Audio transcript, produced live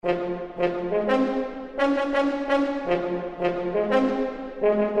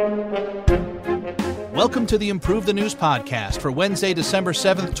Welcome to the Improve the News podcast for Wednesday, December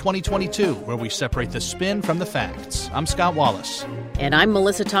 7th, 2022, where we separate the spin from the facts. I'm Scott Wallace. And I'm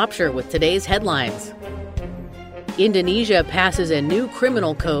Melissa Topshire with today's headlines. Indonesia passes a new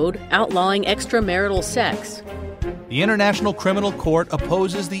criminal code outlawing extramarital sex. The International Criminal Court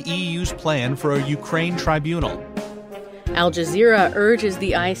opposes the EU's plan for a Ukraine tribunal. Al Jazeera urges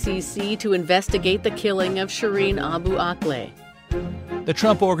the ICC to investigate the killing of Shireen Abu Akleh. The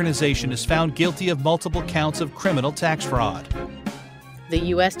Trump Organization is found guilty of multiple counts of criminal tax fraud. The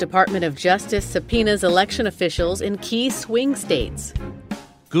U.S. Department of Justice subpoenas election officials in key swing states.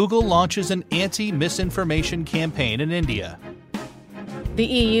 Google launches an anti-misinformation campaign in India. The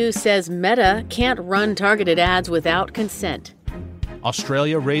EU says Meta can't run targeted ads without consent.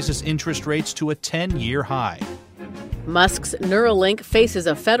 Australia raises interest rates to a 10-year high. Musk's Neuralink faces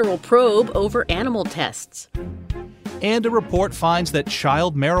a federal probe over animal tests. And a report finds that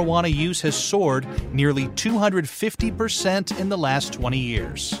child marijuana use has soared nearly 250% in the last 20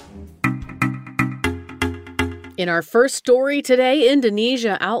 years. In our first story today,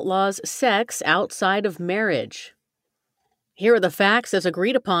 Indonesia outlaws sex outside of marriage. Here are the facts as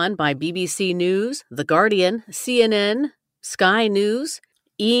agreed upon by BBC News, The Guardian, CNN, Sky News,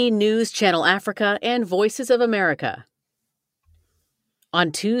 E! News Channel Africa, and Voices of America. On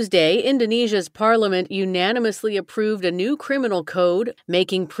Tuesday, Indonesia's parliament unanimously approved a new criminal code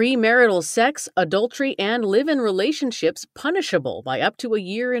making premarital sex, adultery, and live-in relationships punishable by up to a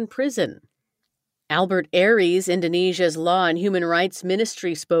year in prison. Albert Aries, Indonesia's Law and Human Rights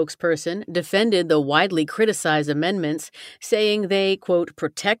Ministry spokesperson, defended the widely criticized amendments, saying they, quote,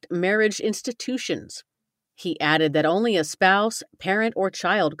 protect marriage institutions. He added that only a spouse, parent, or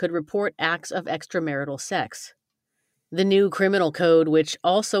child could report acts of extramarital sex. The new criminal code, which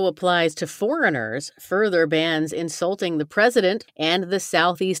also applies to foreigners, further bans insulting the president and the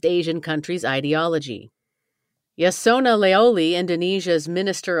Southeast Asian country's ideology. Yasona Leoli, Indonesia's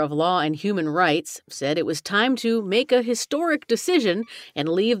Minister of Law and Human Rights, said it was time to make a historic decision and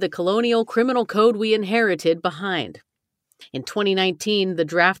leave the colonial criminal code we inherited behind. In 2019, the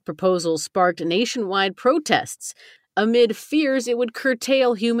draft proposal sparked nationwide protests amid fears it would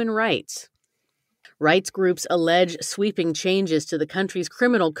curtail human rights. Rights groups allege sweeping changes to the country's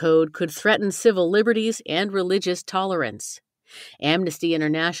criminal code could threaten civil liberties and religious tolerance. Amnesty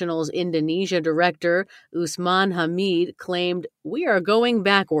International's Indonesia director, Usman Hamid, claimed, "We are going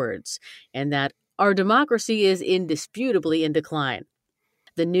backwards," and that our democracy is indisputably in decline.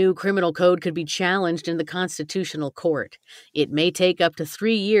 The new criminal code could be challenged in the Constitutional Court. It may take up to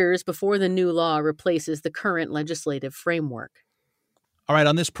 3 years before the new law replaces the current legislative framework. All right,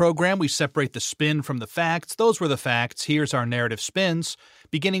 on this program, we separate the spin from the facts. Those were the facts. Here's our narrative spins,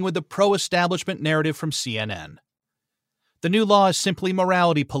 beginning with the pro-establishment narrative from CNN. The new law is simply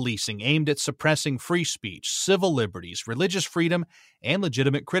morality policing aimed at suppressing free speech, civil liberties, religious freedom, and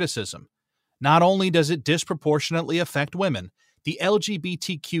legitimate criticism. Not only does it disproportionately affect women, the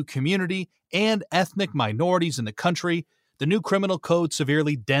LGBTQ community, and ethnic minorities in the country, the new criminal code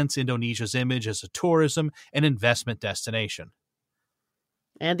severely dents Indonesia's image as a tourism and investment destination.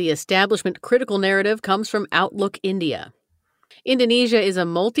 And the establishment critical narrative comes from Outlook India. Indonesia is a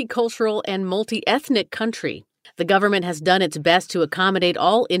multicultural and multi-ethnic country. The government has done its best to accommodate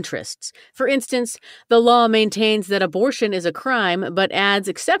all interests. For instance, the law maintains that abortion is a crime, but adds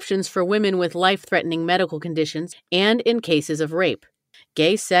exceptions for women with life-threatening medical conditions and in cases of rape.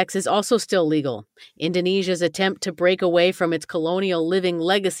 Gay sex is also still legal. Indonesia's attempt to break away from its colonial living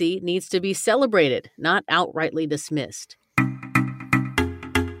legacy needs to be celebrated, not outrightly dismissed.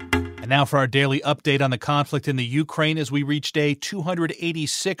 And now for our daily update on the conflict in the Ukraine as we reach day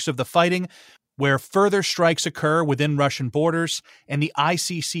 286 of the fighting, where further strikes occur within Russian borders, and the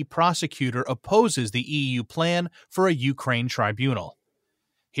ICC prosecutor opposes the EU plan for a Ukraine tribunal.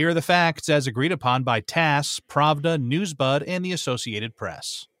 Here are the facts as agreed upon by TASS, Pravda, Newsbud, and the Associated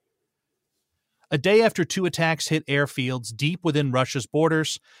Press. A day after 2 attacks hit airfields deep within Russia's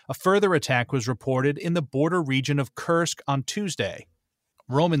borders, a further attack was reported in the border region of Kursk on Tuesday.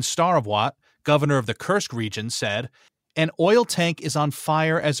 Roman Starovot, governor of the Kursk region, said, "An oil tank is on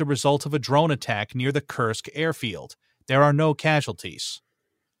fire as a result of a drone attack near the Kursk airfield. There are no casualties."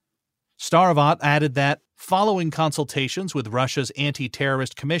 Starovot added that, following consultations with Russia's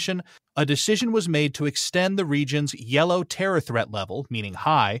Anti-Terrorist Commission, a decision was made to extend the region's yellow terror threat level, meaning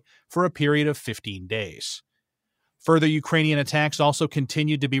high, for a period of 15 days. Further Ukrainian attacks also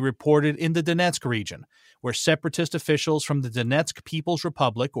continued to be reported in the Donetsk region, where separatist officials from the Donetsk People's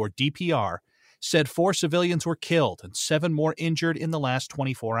Republic, or DPR, said 4 civilians were killed and 7 more injured in the last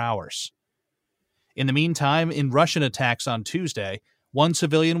 24 hours. In the meantime, in Russian attacks on Tuesday, one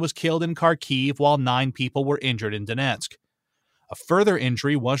civilian was killed in Kharkiv while 9 people were injured in Donetsk. A further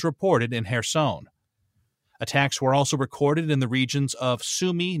injury was reported in Kherson. Attacks were also recorded in the regions of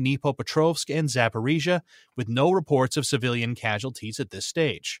Sumy, Dnipropetrovsk, and Zaporizhia, with no reports of civilian casualties at this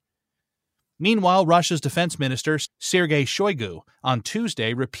stage. Meanwhile, Russia's defense minister, Sergei Shoigu, on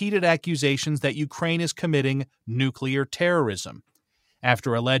Tuesday repeated accusations that Ukraine is committing nuclear terrorism,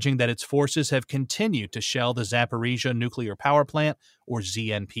 after alleging that its forces have continued to shell the Zaporizhia nuclear power plant, or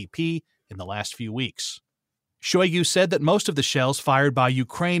ZNPP, in the last few weeks. Shoigu said that most of the shells fired by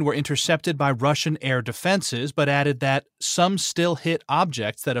Ukraine were intercepted by Russian air defenses, but added that some still hit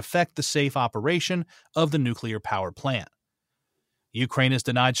objects that affect the safe operation of the nuclear power plant. Ukraine has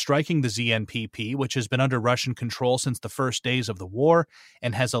denied striking the ZNPP, which has been under Russian control since the first days of the war,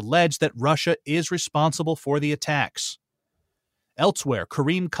 and has alleged that Russia is responsible for the attacks. Elsewhere,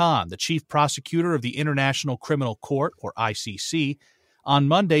 Karim Khan, the chief prosecutor of the International Criminal Court, or ICC, on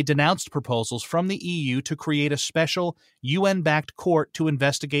Monday denounced proposals from the EU to create a special UN-backed court to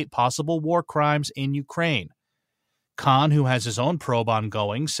investigate possible war crimes in Ukraine. Khan, who has his own probe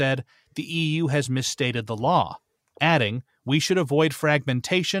ongoing, said the EU has misstated the law, adding, "We should avoid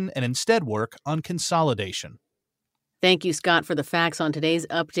fragmentation and instead work on consolidation." Thank you, Scott, for the facts on today's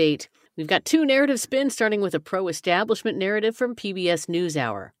update. We've got 2 narrative spins, starting with a pro-establishment narrative from PBS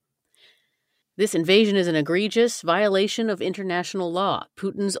NewsHour. This invasion is an egregious violation of international law.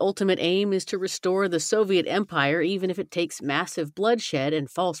 Putin's ultimate aim is to restore the Soviet Empire, even if it takes massive bloodshed and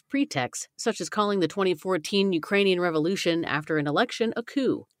false pretexts, such as calling the 2014 Ukrainian Revolution after an election a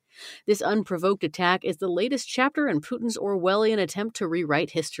coup. This unprovoked attack is the latest chapter in Putin's Orwellian attempt to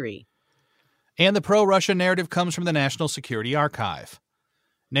rewrite history. And the pro-Russia narrative comes from the National Security Archive.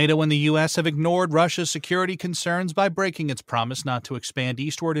 NATO and the U.S. have ignored Russia's security concerns by breaking its promise not to expand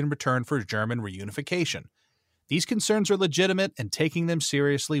eastward in return for German reunification. These concerns are legitimate, and taking them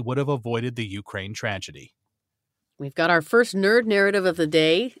seriously would have avoided the Ukraine tragedy. We've got our first nerd narrative of the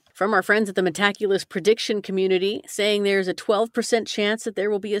day from our friends at the Metaculus prediction community, saying there's a 12% chance that there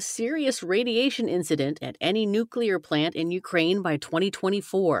will be a serious radiation incident at any nuclear plant in Ukraine by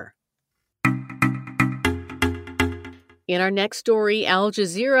 2024. In our next story, Al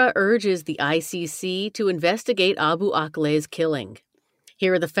Jazeera urges the ICC to investigate Abu Akleh's killing.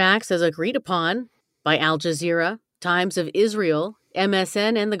 Here are the facts as agreed upon by Al Jazeera, Times of Israel,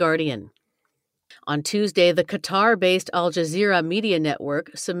 MSN, and The Guardian. On Tuesday, the Qatar-based Al Jazeera media network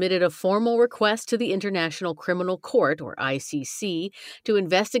submitted a formal request to the International Criminal Court, or ICC, to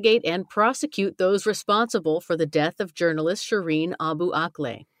investigate and prosecute those responsible for the death of journalist Shireen Abu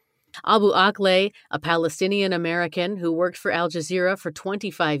Akleh. Abu Akleh, a Palestinian-American who worked for Al Jazeera for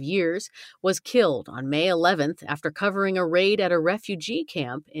 25 years, was killed on May 11th after covering a raid at a refugee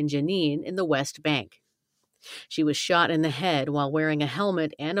camp in Jenin in the West Bank. She was shot in the head while wearing a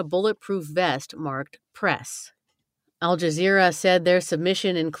helmet and a bulletproof vest marked Press. Al Jazeera said their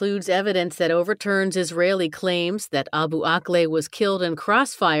submission includes evidence that overturns Israeli claims that Abu Akleh was killed in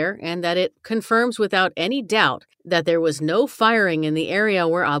crossfire, and that it confirms without any doubt that there was no firing in the area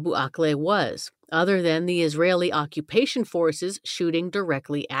where Abu Akleh was, other than the Israeli occupation forces shooting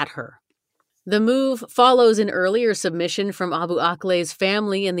directly at her. The move follows an earlier submission from Abu Akleh's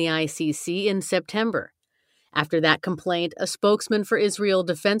family in the ICC in September. After that complaint, a spokesman for Israel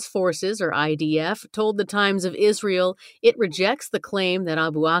Defense Forces, or IDF, told the Times of Israel it rejects the claim that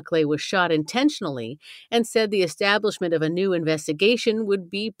Abu Akleh was shot intentionally, and said the establishment of a new investigation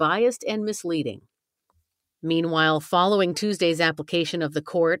would be biased and misleading. Meanwhile, following Tuesday's application of the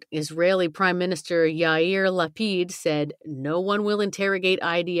court, Israeli Prime Minister Yair Lapid said, "No one will interrogate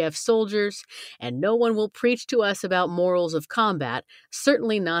IDF soldiers, and no one will preach to us about morals of combat,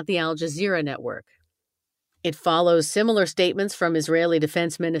 certainly not the Al Jazeera network." It follows similar statements from Israeli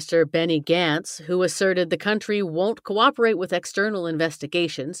Defense Minister Benny Gantz, who asserted the country won't cooperate with external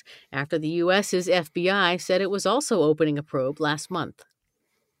investigations after the U.S.'s FBI said it was also opening a probe last month.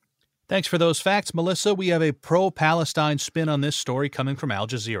 Thanks for those facts, Melissa. We have a pro-Palestine spin on this story coming from Al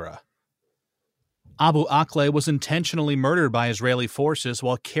Jazeera. Abu Akleh was intentionally murdered by Israeli forces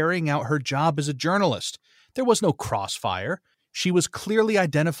while carrying out her job as a journalist. There was no crossfire. She was clearly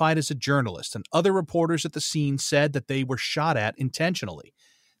identified as a journalist, and other reporters at the scene said that they were shot at intentionally.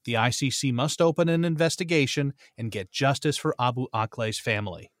 The ICC must open an investigation and get justice for Abu Akleh's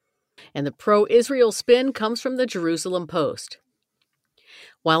family. And the pro-Israel spin comes from the Jerusalem Post.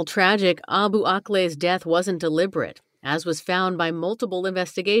 While tragic, Abu Akleh's death wasn't deliberate, as was found by multiple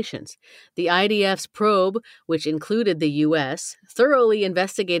investigations. The IDF's probe, which included the U.S., thoroughly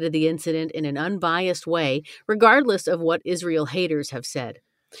investigated the incident in an unbiased way, regardless of what Israel haters have said.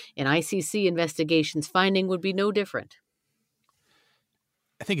 An ICC investigation's finding would be no different.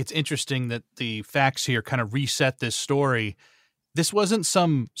 I think it's interesting that the facts here kind of reset this story. This wasn't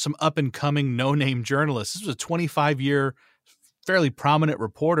some up-and-coming no-name journalist. This was a 25-year, fairly prominent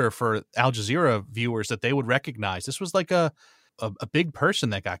reporter for Al Jazeera viewers that they would recognize. This was like a big person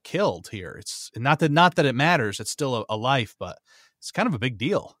that got killed here. It's not that it matters. It's still a life, but it's kind of a big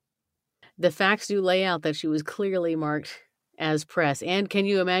deal. The facts do lay out that she was clearly marked as press. And can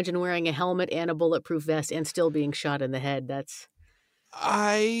you imagine wearing a helmet and a bulletproof vest and still being shot in the head?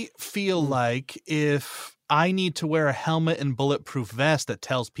 I feel like if I need to wear a helmet and bulletproof vest that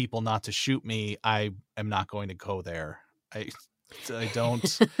tells people not to shoot me, I am not going to go there. I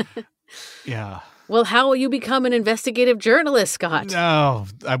don't. Yeah. Well, how will you become an investigative journalist, Scott? No,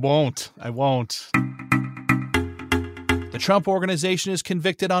 I won't. The Trump Organization is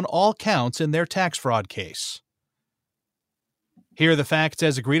convicted on all counts in their tax fraud case. Here are the facts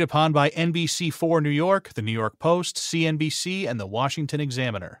as agreed upon by NBC4 New York, the New York Post, CNBC, and the Washington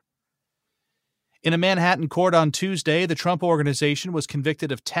Examiner. In a Manhattan court on Tuesday, the Trump Organization was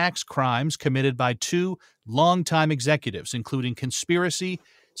convicted of tax crimes committed by two longtime executives, including conspiracy,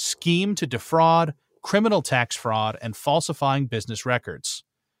 scheme to defraud, criminal tax fraud, and falsifying business records.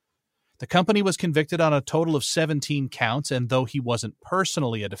 The company was convicted on a total of 17 counts, and though he wasn't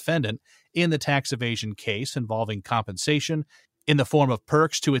personally a defendant in the tax evasion case involving compensation in the form of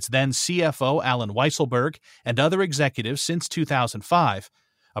perks to its then CFO, Alan Weisselberg, and other executives since 2005,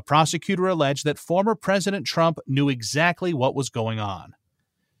 a prosecutor alleged that former President Trump knew exactly what was going on.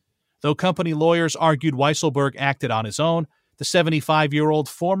 Though company lawyers argued Weisselberg acted on his own, the 75-year-old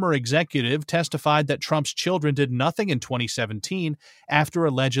former executive testified that Trump's children did nothing in 2017 after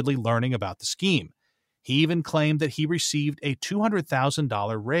allegedly learning about the scheme. He even claimed that he received a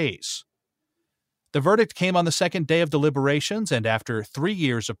 $200,000 raise. The verdict came on the second day of deliberations and after 3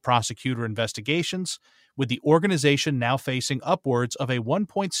 years of prosecutor investigations, with the organization now facing upwards of a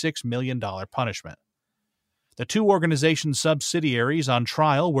 $1.6 million punishment. The two organization subsidiaries on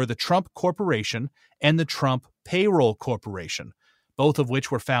trial were the Trump Corporation and the Trump Payroll Corporation, both of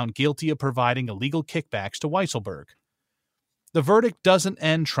which were found guilty of providing illegal kickbacks to Weisselberg. The verdict doesn't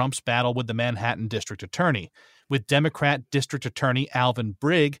end Trump's battle with the Manhattan District Attorney, with Democrat District Attorney Alvin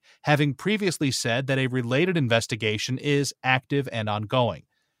Bragg having previously said that a related investigation is active and ongoing.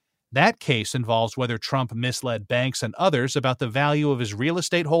 That case involves whether Trump misled banks and others about the value of his real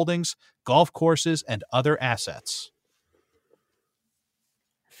estate holdings, golf courses, and other assets.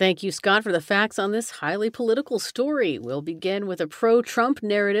 Thank you, Scott, for the facts on this highly political story. We'll begin with a pro-Trump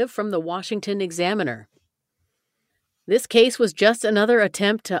narrative from the Washington Examiner. This case was just another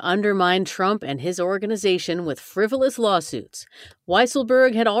attempt to undermine Trump and his organization with frivolous lawsuits.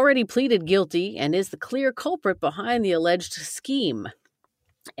 Weisselberg had already pleaded guilty and is the clear culprit behind the alleged scheme.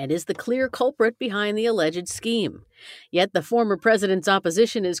 Yet the former president's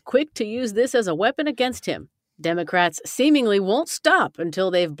opposition is quick to use this as a weapon against him. Democrats seemingly won't stop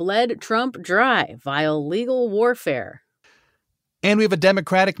until they've bled Trump dry via legal warfare. And we have a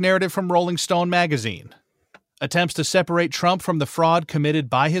Democratic narrative from Rolling Stone magazine. Attempts to separate Trump from the fraud committed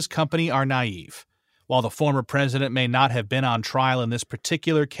by his company are naive. While the former president may not have been on trial in this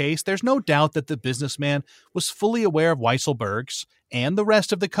particular case, there's no doubt that the businessman was fully aware of Weisselberg's and the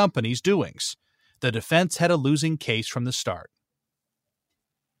rest of the company's doings. The defense had a losing case from the start.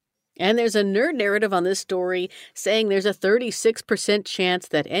 And there's a nerd narrative on this story saying there's a 36% chance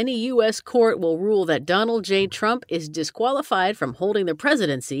that any U.S. court will rule that Donald J. Trump is disqualified from holding the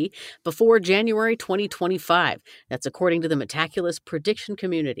presidency before January 2025. That's according to the Metaculus prediction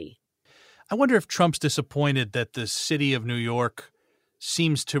community. I wonder if Trump's disappointed that the city of New York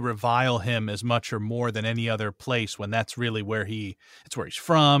seems to revile him as much or more than any other place when that's really it's where he's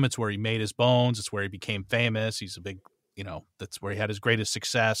from, it's where he made his bones, it's where he became famous. He's a big, that's where he had his greatest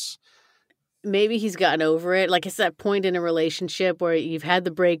success. Maybe he's gotten over it. Like it's that point in a relationship where you've had the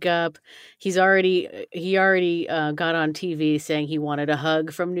breakup. He already got on TV saying he wanted a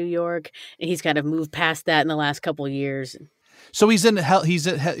hug from New York, and he's kind of moved past that in the last couple of years. So he's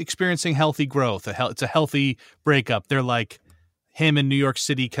experiencing healthy growth. It's a healthy breakup. They're like him in New York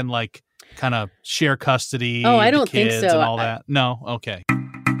City can like kind of share custody. Oh, I don't think so. And all that. No, okay.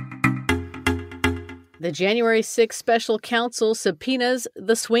 The January 6th special counsel subpoenas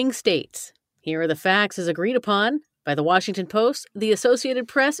the swing states. Here are the facts as agreed upon by the Washington Post, the Associated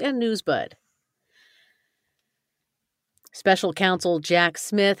Press, and NewsBud. Special counsel Jack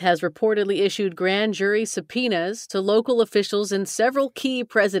Smith has reportedly issued grand jury subpoenas to local officials in several key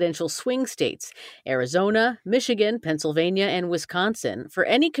presidential swing states, Arizona, Michigan, Pennsylvania, and Wisconsin, for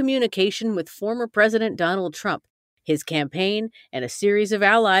any communication with former President Donald Trump. his campaign, and a series of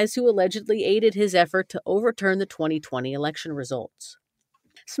allies who allegedly aided his effort to overturn the 2020 election results.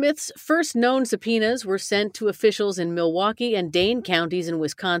 Smith's first known subpoenas were sent to officials in Milwaukee and Dane counties in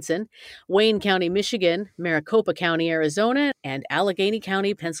Wisconsin, Wayne County, Michigan, Maricopa County, Arizona, and Allegheny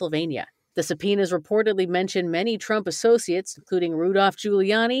County, Pennsylvania. The subpoenas reportedly mention many Trump associates, including Rudolph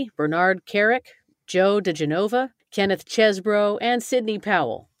Giuliani, Bernard Kerik, Joe DeGenova, Kenneth Chesbro, and Sidney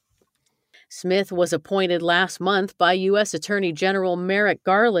Powell. Smith was appointed last month by U.S. Attorney General Merrick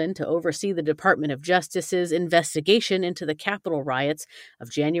Garland to oversee the Department of Justice's investigation into the Capitol riots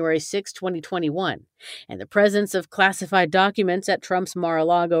of January 6, 2021, and the presence of classified documents at Trump's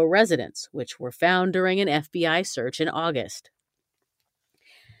Mar-a-Lago residence, which were found during an FBI search in August.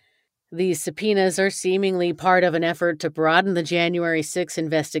 These subpoenas are seemingly part of an effort to broaden the January 6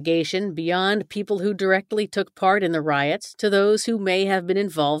 investigation beyond people who directly took part in the riots to those who may have been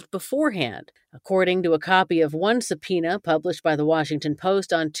involved beforehand. According to a copy of one subpoena published by the Washington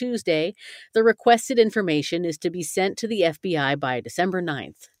Post on Tuesday, the requested information is to be sent to the FBI by December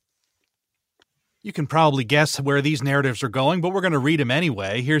 9th. You can probably guess where these narratives are going, but we're going to read them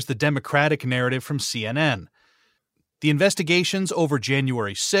anyway. Here's the Democratic narrative from CNN. The investigations over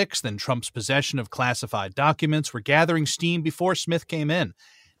January 6th and Trump's possession of classified documents were gathering steam before Smith came in.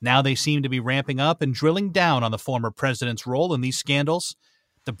 Now they seem to be ramping up and drilling down on the former president's role in these scandals.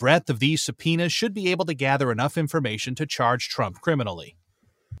 The breadth of these subpoenas should be able to gather enough information to charge Trump criminally.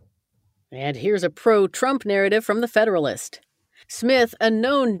 And here's a pro-Trump narrative from the Federalist. Smith, a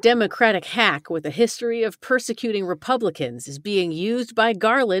known Democratic hack with a history of persecuting Republicans, is being used by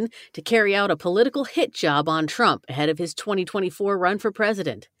Garland to carry out a political hit job on Trump ahead of his 2024 run for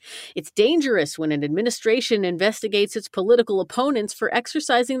president. It's dangerous when an administration investigates its political opponents for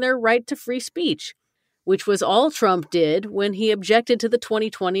exercising their right to free speech, which was all Trump did when he objected to the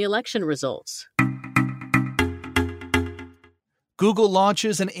 2020 election results. Google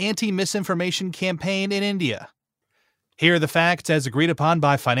launches an anti-misinformation campaign in India. Here are the facts as agreed upon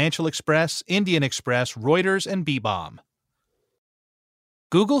by Financial Express, Indian Express, Reuters, and BBOM.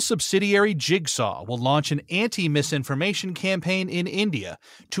 Google subsidiary Jigsaw will launch an anti-misinformation campaign in India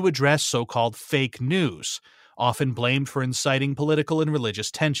to address so-called fake news, often blamed for inciting political and religious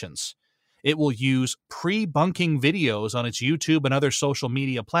tensions. It will use pre-bunking videos on its YouTube and other social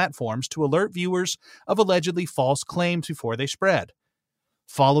media platforms to alert viewers of allegedly false claims before they spread.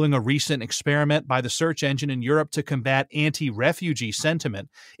 Following a recent experiment by the search engine in Europe to combat anti-refugee sentiment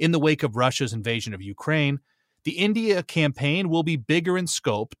in the wake of Russia's invasion of Ukraine, the India campaign will be bigger in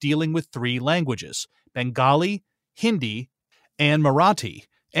scope, dealing with 3 languages, Bengali, Hindi, and Marathi,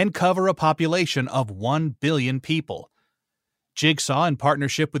 and cover a population of 1 billion people. Jigsaw, in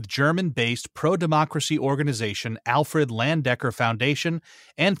partnership with German-based pro-democracy organization Alfred Landecker Foundation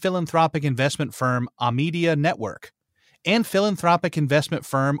and philanthropic investment firm Omidia Network,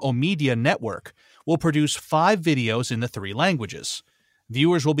 will produce 5 videos in the 3 languages.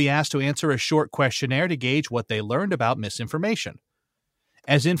 Viewers will be asked to answer a short questionnaire to gauge what they learned about misinformation.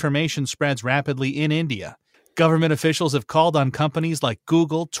 As information spreads rapidly in India, government officials have called on companies like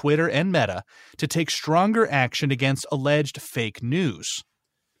Google, Twitter, and Meta to take stronger action against alleged fake news.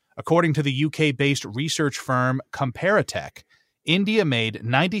 According to the UK-based research firm Comparatech, India made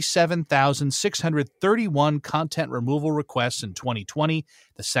 97,631 content removal requests in 2020,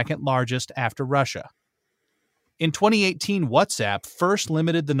 the second largest after Russia. In 2018, WhatsApp first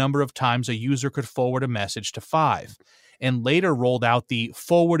limited the number of times a user could forward a message to 5, and later rolled out the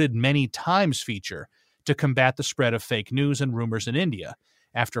forwarded many times feature to combat the spread of fake news and rumors in India,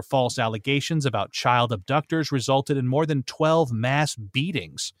 after false allegations about child abductors resulted in more than 12 mass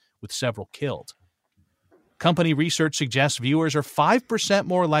beatings, with several killed. Company research suggests viewers are 5%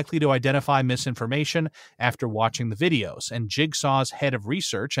 more likely to identify misinformation after watching the videos, and Jigsaw's head of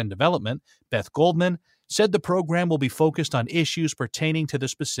research and development, Beth Goldman, said the program will be focused on issues pertaining to the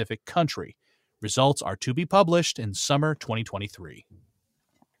specific country. Results are to be published in summer 2023.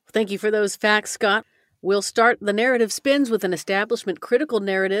 Thank you for those facts, Scott. We'll start the narrative spins with an establishment critical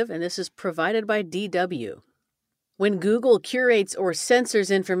narrative, and this is provided by DW. When Google curates or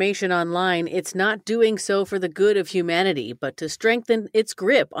censors information online, it's not doing so for the good of humanity, but to strengthen its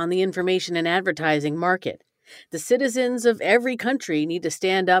grip on the information and advertising market. The citizens of every country need to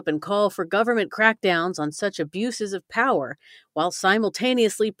stand up and call for government crackdowns on such abuses of power, while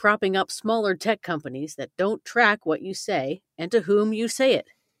simultaneously propping up smaller tech companies that don't track what you say and to whom you say it.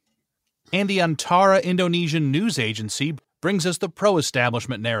 And the Antara Indonesian news agency brings us the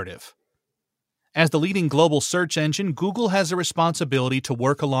pro-establishment narrative. As the leading global search engine, Google has a responsibility to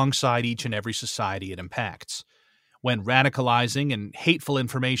work alongside each and every society it impacts. When radicalizing and hateful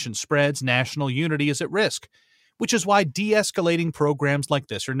information spreads, national unity is at risk. which is why de-escalating programs like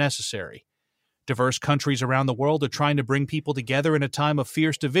this are necessary. Diverse countries around the world are trying to bring people together in a time of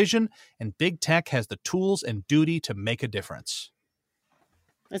fierce division, and big tech has the tools and duty to make a difference.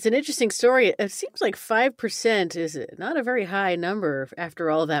 It's an interesting story. It seems like 5% is not a very high number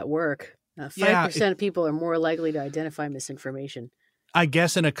after all that work. 5% of people are more likely to identify misinformation. I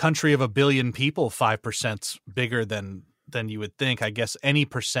guess in a country of 1 billion people, 5%'s bigger than you would think. I guess any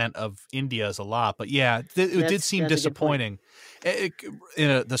percent of India is a lot. But yeah, it did seem disappointing.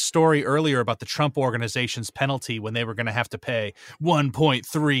 The story earlier about the Trump organization's penalty when they were going to have to pay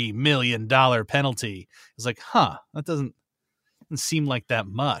 $1.3 million penalty. It's like, that doesn't seem like that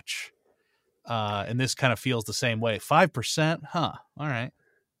much. And this kind of feels the same way. 5%? All right.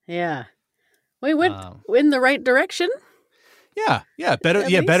 Yeah. We went in the right direction. Yeah, better.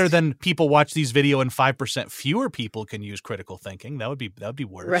 Yeah, better than people watch these video and 5% fewer people can use critical thinking. That would be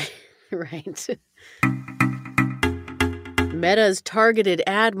worse. Right. Meta's targeted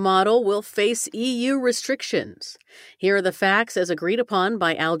ad model will face EU restrictions. Here are the facts as agreed upon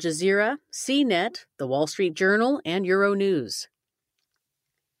by Al Jazeera, CNET, The Wall Street Journal, and Euronews.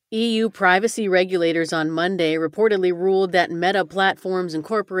 EU privacy regulators on Monday reportedly ruled that Meta Platforms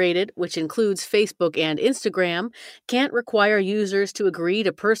Incorporated, which includes Facebook and Instagram, can't require users to agree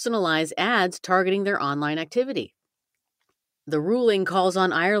to personalize ads targeting their online activity. The ruling calls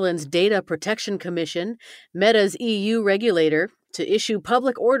on Ireland's Data Protection Commission, Meta's EU regulator, to issue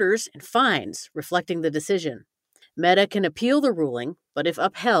public orders and fines reflecting the decision. Meta can appeal the ruling, but if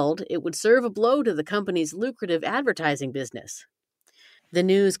upheld, it would serve a blow to the company's lucrative advertising business. The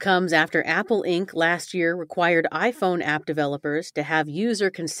news comes after Apple Inc. last year required iPhone app developers to have user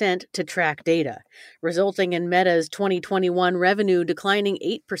consent to track data, resulting in Meta's 2021 revenue declining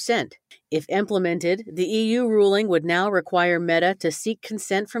 8%. If implemented, the EU ruling would now require Meta to seek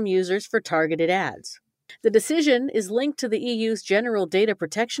consent from users for targeted ads. The decision is linked to the EU's General Data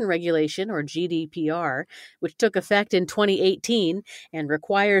Protection Regulation, or GDPR, which took effect in 2018 and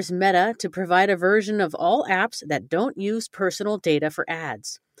requires Meta to provide a version of all apps that don't use personal data for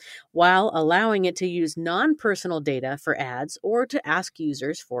ads, while allowing it to use non-personal data for ads or to ask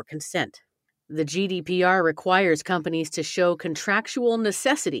users for consent. The GDPR requires companies to show contractual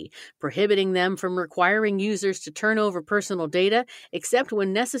necessity, prohibiting them from requiring users to turn over personal data except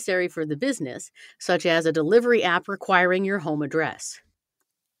when necessary for the business, such as a delivery app requiring your home address.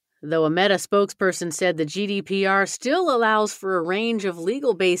 Though a Meta spokesperson said the GDPR still allows for a range of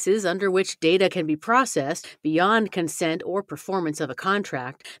legal bases under which data can be processed beyond consent or performance of a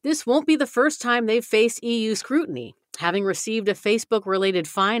contract, this won't be the first time they've faced EU scrutiny, having received a Facebook-related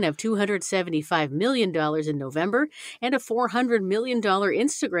fine of $275 million in November and a $400 million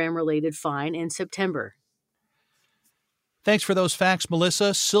Instagram-related fine in September. Thanks for those facts,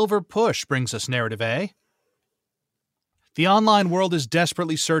 Melissa. Silver Push brings us Narrative A. The online world is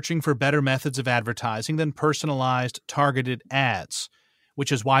desperately searching for better methods of advertising than personalized, targeted ads,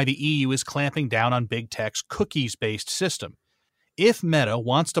 which is why the EU is clamping down on big tech's cookies-based system. If Meta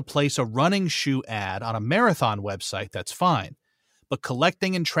wants to place a running shoe ad on a marathon website, that's fine. But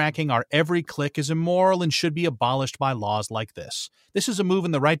collecting and tracking our every click is immoral and should be abolished by laws like this. This is a move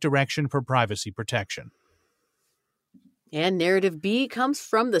in the right direction for privacy protection. And Narrative B comes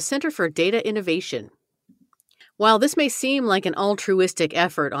from the Center for Data Innovation. While this may seem like an altruistic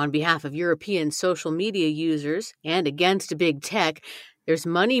effort on behalf of European social media users and against big tech, there's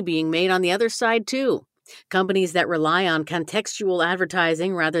money being made on the other side too. Companies that rely on contextual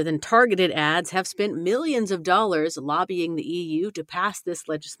advertising rather than targeted ads have spent millions of dollars lobbying the EU to pass this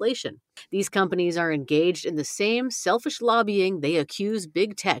legislation. These companies are engaged in the same selfish lobbying they accuse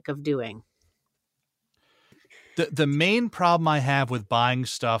big tech of doing. The main problem I have with buying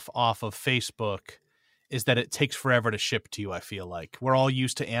stuff off of Facebook is that it takes forever to ship to you, I feel like. We're all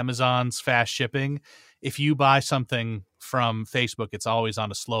used to Amazon's fast shipping. If you buy something from Facebook, it's always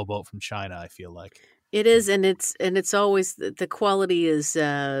on a slow boat from China, I feel like. It is, and it's always the quality is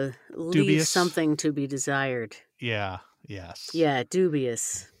leaves something to be desired. Yeah, yes. Yeah,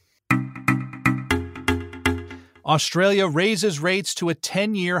 dubious. Australia raises rates to a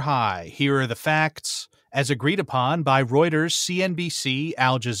 10-year high. Here are the facts, as agreed upon by Reuters, CNBC,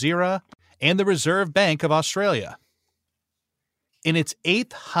 Al Jazeera, and the Reserve Bank of Australia. In its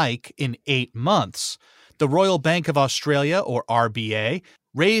 8th hike in 8 months, the Royal Bank of Australia, or RBA,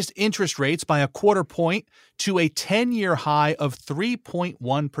 raised interest rates by a quarter point to a 10-year high of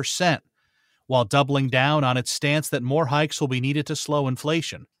 3.1%, while doubling down on its stance that more hikes will be needed to slow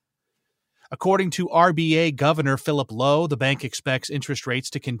inflation. According to RBA Governor Philip Lowe, the bank expects interest rates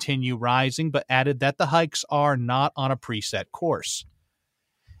to continue rising, but added that the hikes are not on a preset course.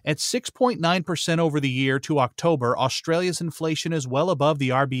 At 6.9% over the year to October, Australia's inflation is well above the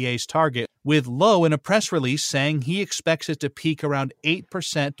RBA's target, with Lowe in a press release saying he expects it to peak around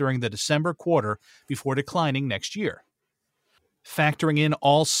 8% during the December quarter before declining next year. Factoring in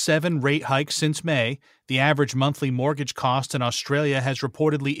all 7 rate hikes since May, the average monthly mortgage cost in Australia has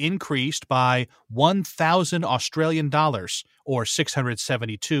reportedly increased by 1,000 Australian dollars, or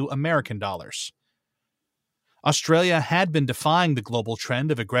 672 American dollars. Australia had been defying the global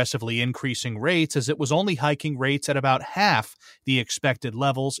trend of aggressively increasing rates, as it was only hiking rates at about half the expected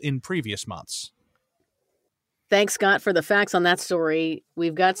levels in previous months. Thanks, Scott, for the facts on that story.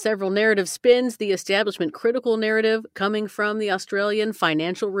 We've got several narrative spins, the establishment critical narrative coming from the Australian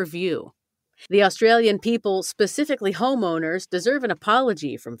Financial Review. The Australian people, specifically homeowners, deserve an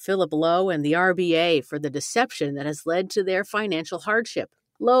apology from Philip Lowe and the RBA for the deception that has led to their financial hardship.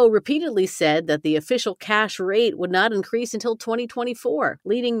 Lowe repeatedly said that the official cash rate would not increase until 2024,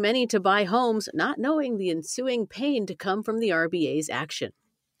 leading many to buy homes not knowing the ensuing pain to come from the RBA's action.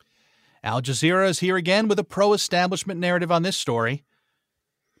 Al Jazeera is here again with a pro-establishment narrative on this story.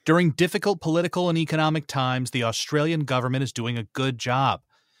 During difficult political and economic times, the Australian government is doing a good job.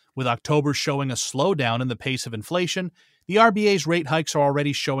 With October showing a slowdown in the pace of inflation, the RBA's rate hikes are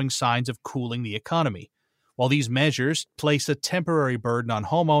already showing signs of cooling the economy. While these measures place a temporary burden on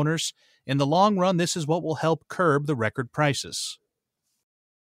homeowners, in the long run, this is what will help curb the record prices.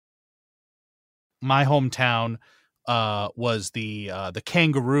 My hometown was the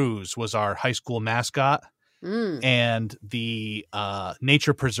Kangaroos was our high school mascot, and the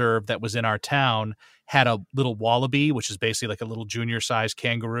nature preserve that was in our town had a little wallaby, which is basically like a little junior-sized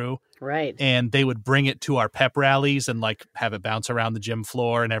kangaroo. Right. And they would bring it to our pep rallies and like have it bounce around the gym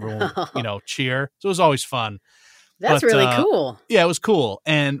floor, and everyone would, cheer. So it was always fun. That's really cool. Yeah, it was cool.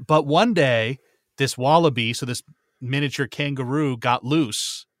 But one day, this wallaby, so this miniature kangaroo, got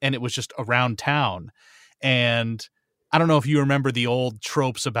loose, and it was just around town. And I don't know if you remember the old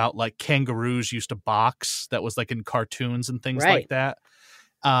tropes about like kangaroos used to box, that was like in cartoons and things like that.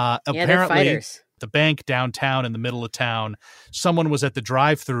 Apparently, they're fighters. The bank downtown in the middle of town, someone was at the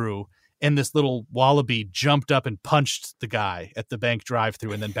drive-thru, and this little wallaby jumped up and punched the guy at the bank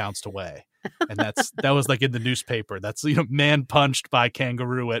drive-thru and then bounced away. And that was like in the newspaper. That's, man punched by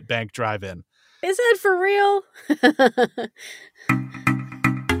kangaroo at bank drive-in. Is that for real?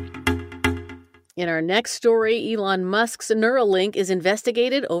 In our next story, Elon Musk's Neuralink is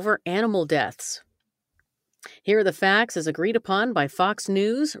investigated over animal deaths. Here are the facts as agreed upon by Fox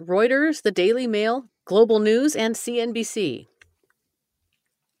News, Reuters, the Daily Mail, Global News, and CNBC.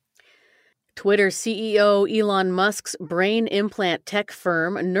 Twitter CEO Elon Musk's brain implant tech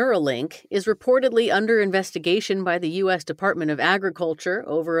firm Neuralink is reportedly under investigation by the U.S. Department of Agriculture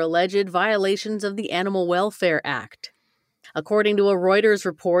over alleged violations of the Animal Welfare Act. According to a Reuters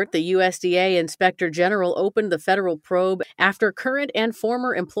report, the USDA Inspector General opened the federal probe after current and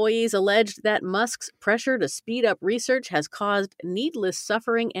former employees alleged that Musk's pressure to speed up research has caused needless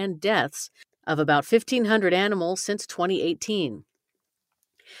suffering and deaths of about 1,500 animals since 2018.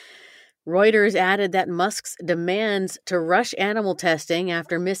 Reuters added that Musk's demands to rush animal testing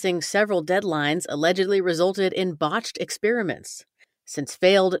after missing several deadlines allegedly resulted in botched experiments. Since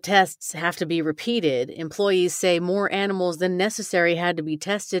failed tests have to be repeated, employees say more animals than necessary had to be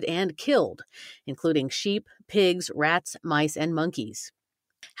tested and killed, including sheep, pigs, rats, mice, and monkeys.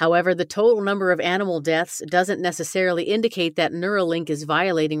 However, the total number of animal deaths doesn't necessarily indicate that Neuralink is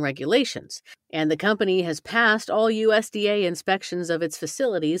violating regulations, and the company has passed all USDA inspections of its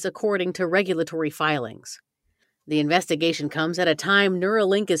facilities according to regulatory filings. The investigation comes at a time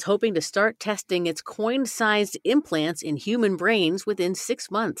Neuralink is hoping to start testing its coin-sized implants in human brains within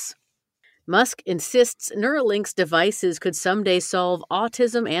 6 months. Musk insists Neuralink's devices could someday solve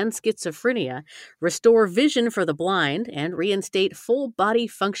autism and schizophrenia, restore vision for the blind, and reinstate full-body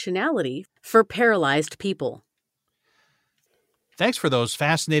functionality for paralyzed people. Thanks for those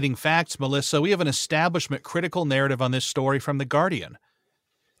fascinating facts, Melissa. We have an establishment critical narrative on this story from The Guardian.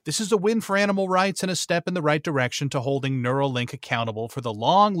 This is a win for animal rights and a step in the right direction to holding Neuralink accountable for the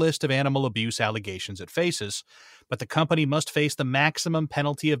long list of animal abuse allegations it faces, but the company must face the maximum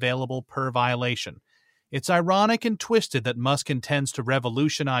penalty available per violation. It's ironic and twisted that Musk intends to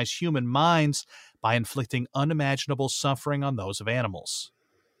revolutionize human minds by inflicting unimaginable suffering on those of animals.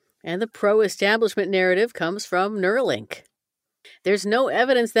 And the pro-establishment narrative comes from Neuralink. There's no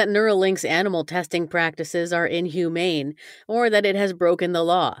evidence that Neuralink's animal testing practices are inhumane or that it has broken the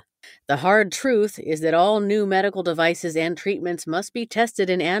law. The hard truth is that all new medical devices and treatments must be tested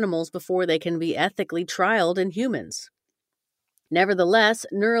in animals before they can be ethically trialed in humans. Nevertheless,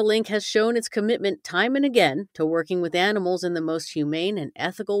 Neuralink has shown its commitment time and again to working with animals in the most humane and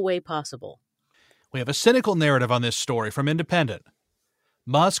ethical way possible. We have a cynical narrative on this story from Independent.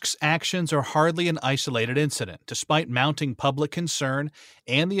 Musk's actions are hardly an isolated incident, despite mounting public concern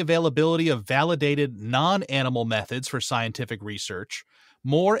and the availability of validated non-animal methods for scientific research.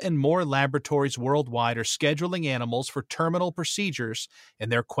 More and more laboratories worldwide are scheduling animals for terminal procedures in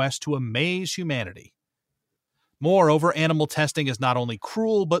their quest to amaze humanity. Moreover, animal testing is not only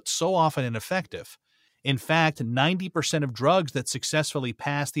cruel, but so often ineffective. In fact, 90% of drugs that successfully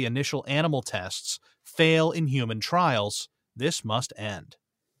pass the initial animal tests fail in human trials. This must end.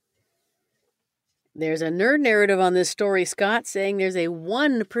 There's a nerd narrative on this story, Scott, saying there's a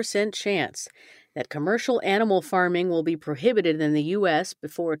 1% chance that commercial animal farming will be prohibited in the U.S.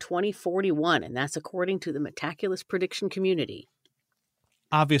 before 2041, and that's according to the Metaculus prediction community.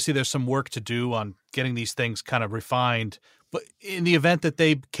 Obviously, there's some work to do on getting these things kind of refined, but in the event that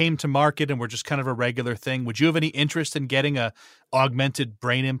they came to market and were just kind of a regular thing, would you have any interest in getting a augmented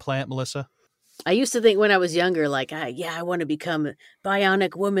brain implant, Melissa? I used to think when I was younger, like, I want to become a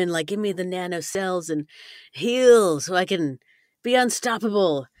bionic woman, like, give me the nanocells and heal so I can be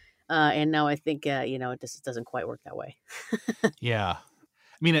unstoppable. And now I think, it just doesn't quite work that way. Yeah.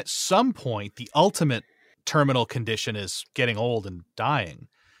 I mean, at some point, the ultimate terminal condition is getting old and dying.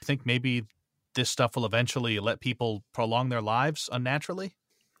 I think maybe this stuff will eventually let people prolong their lives unnaturally.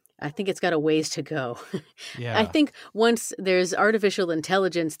 I think it's got a ways to go. Yeah. I think once there's artificial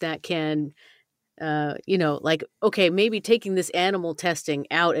intelligence that can, maybe taking this animal testing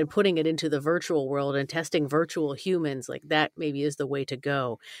out and putting it into the virtual world and testing virtual humans, like that maybe is the way to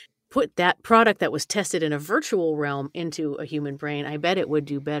go. Put that product that was tested in a virtual realm into a human brain. I bet it would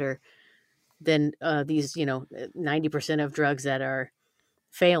do better than these, 90% of drugs that are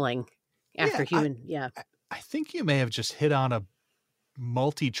failing after human. I think you may have just hit on a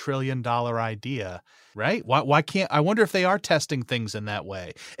multi-trillion-dollar idea, right? Why can't, I wonder if they are testing things in that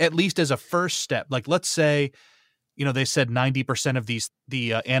way, at least as a first step. Like, let's say, they said 90% of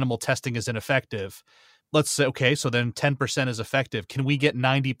the animal testing is ineffective. Let's say, okay, so then 10% is effective. Can we get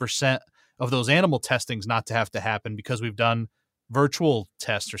 90% of those animal testings not to have to happen because we've done virtual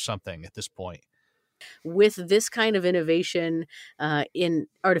tests or something at this point? With this kind of innovation in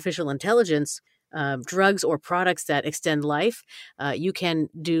artificial intelligence, drugs or products that extend life, you can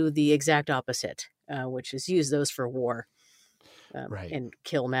do the exact opposite, which is use those for war and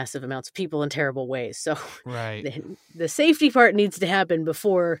kill massive amounts of people in terrible ways. So the safety part needs to happen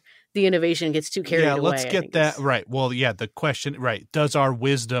before the innovation gets too carried away. Yeah, let's get that right. Well, yeah, the question, does our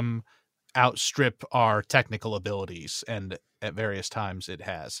wisdom outstrip our technical abilities? And at various times it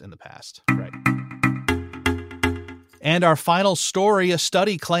has in the past. Right. And our final story, a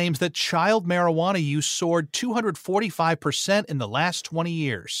study claims that child marijuana use soared 245% in the last 20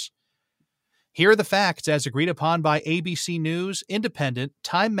 years. Here are the facts as agreed upon by ABC News, Independent,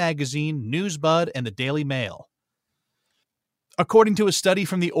 Time Magazine, NewsBud, and the Daily Mail. According to a study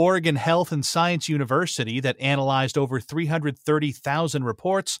from the Oregon Health and Science University that analyzed over 330,000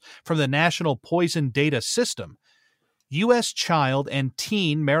 reports from the National Poison Data System, U.S. child and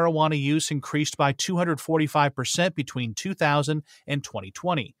teen marijuana use increased by 245% between 2000 and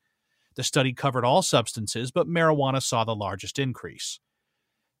 2020. The study covered all substances, but marijuana saw the largest increase.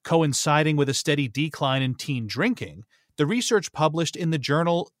 Coinciding with a steady decline in teen drinking, the research published in the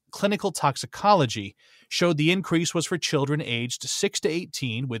journal Clinical Toxicology showed the increase was for children aged 6 to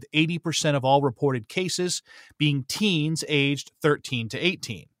 18, with 80% of all reported cases being teens aged 13 to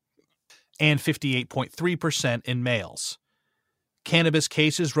 18. And 58.3% in males. Cannabis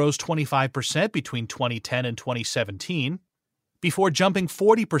cases rose 25% between 2010 and 2017, before jumping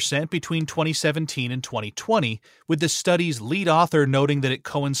 40% between 2017 and 2020, with the study's lead author noting that it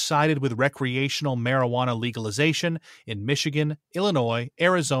coincided with recreational marijuana legalization in Michigan, Illinois,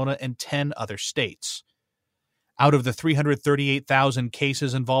 Arizona, and 10 other states. Out of the 338,000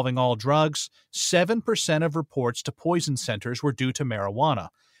 cases involving all drugs, 7% of reports to poison centers were due to marijuana,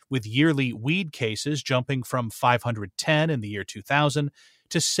 with yearly weed cases jumping from 510 in the year 2000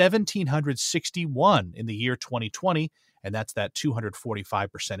 to 1,761 in the year 2020, and that's that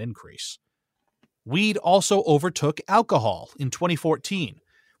 245% increase. Weed also overtook alcohol in 2014,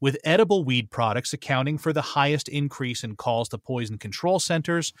 with edible weed products accounting for the highest increase in calls to poison control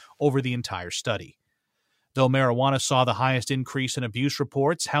centers over the entire study. Though marijuana saw the highest increase in abuse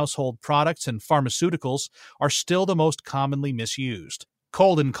reports, household products and pharmaceuticals are still the most commonly misused.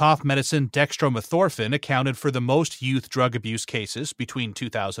 Cold and cough medicine dextromethorphan accounted for the most youth drug abuse cases between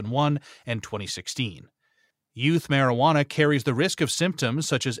 2001 and 2016. Youth marijuana carries the risk of symptoms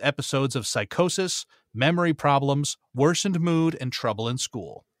such as episodes of psychosis, memory problems, worsened mood, and trouble in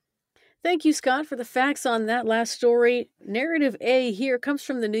school. Thank you, Scott, for the facts on that last story. Narrative A here comes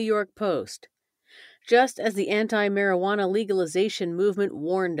from the New York Post. Just as the anti-marijuana legalization movement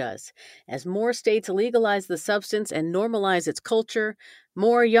warned us, as more states legalize the substance and normalize its culture,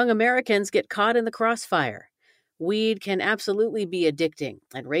 more young Americans get caught in the crossfire. Weed can absolutely be addicting,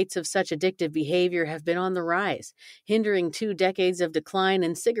 and rates of such addictive behavior have been on the rise, hindering 2 decades of decline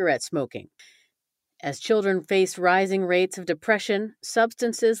in cigarette smoking. As children face rising rates of depression,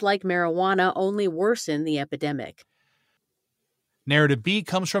 substances like marijuana only worsen the epidemic. Narrative B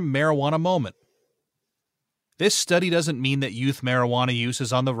comes from Marijuana Moment. This study doesn't mean that youth marijuana use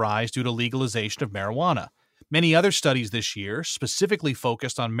is on the rise due to legalization of marijuana. Many other studies this year, specifically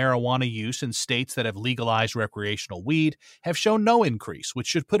focused on marijuana use in states that have legalized recreational weed, have shown no increase, which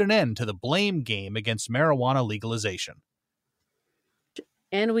should put an end to the blame game against marijuana legalization.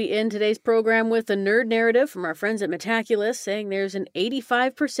 And we end today's program with a nerd narrative from our friends at Metaculus saying there's an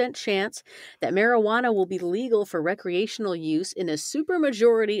 85% chance that marijuana will be legal for recreational use in a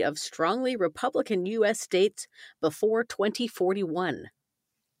supermajority of strongly Republican U.S. states before 2041.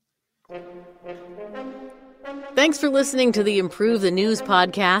 Thanks for listening to the Improve the News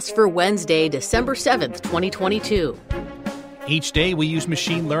podcast for Wednesday, December 7th, 2022. Each day, we use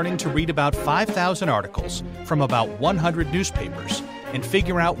machine learning to read about 5,000 articles from about 100 newspapers and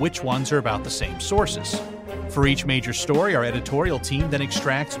figure out which ones are about the same sources. For each major story, our editorial team then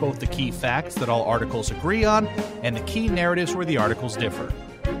extracts both the key facts that all articles agree on and the key narratives where the articles differ.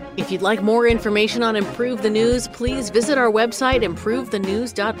 If you'd like more information on Improve the News, please visit our website,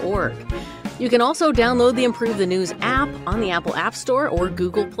 improvethenews.org. You can also download the Improve the News app on the Apple App Store or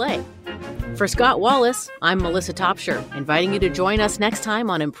Google Play. For Scott Wallace, I'm Melissa Topshire, inviting you to join us next time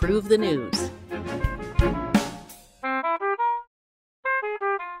on Improve the News.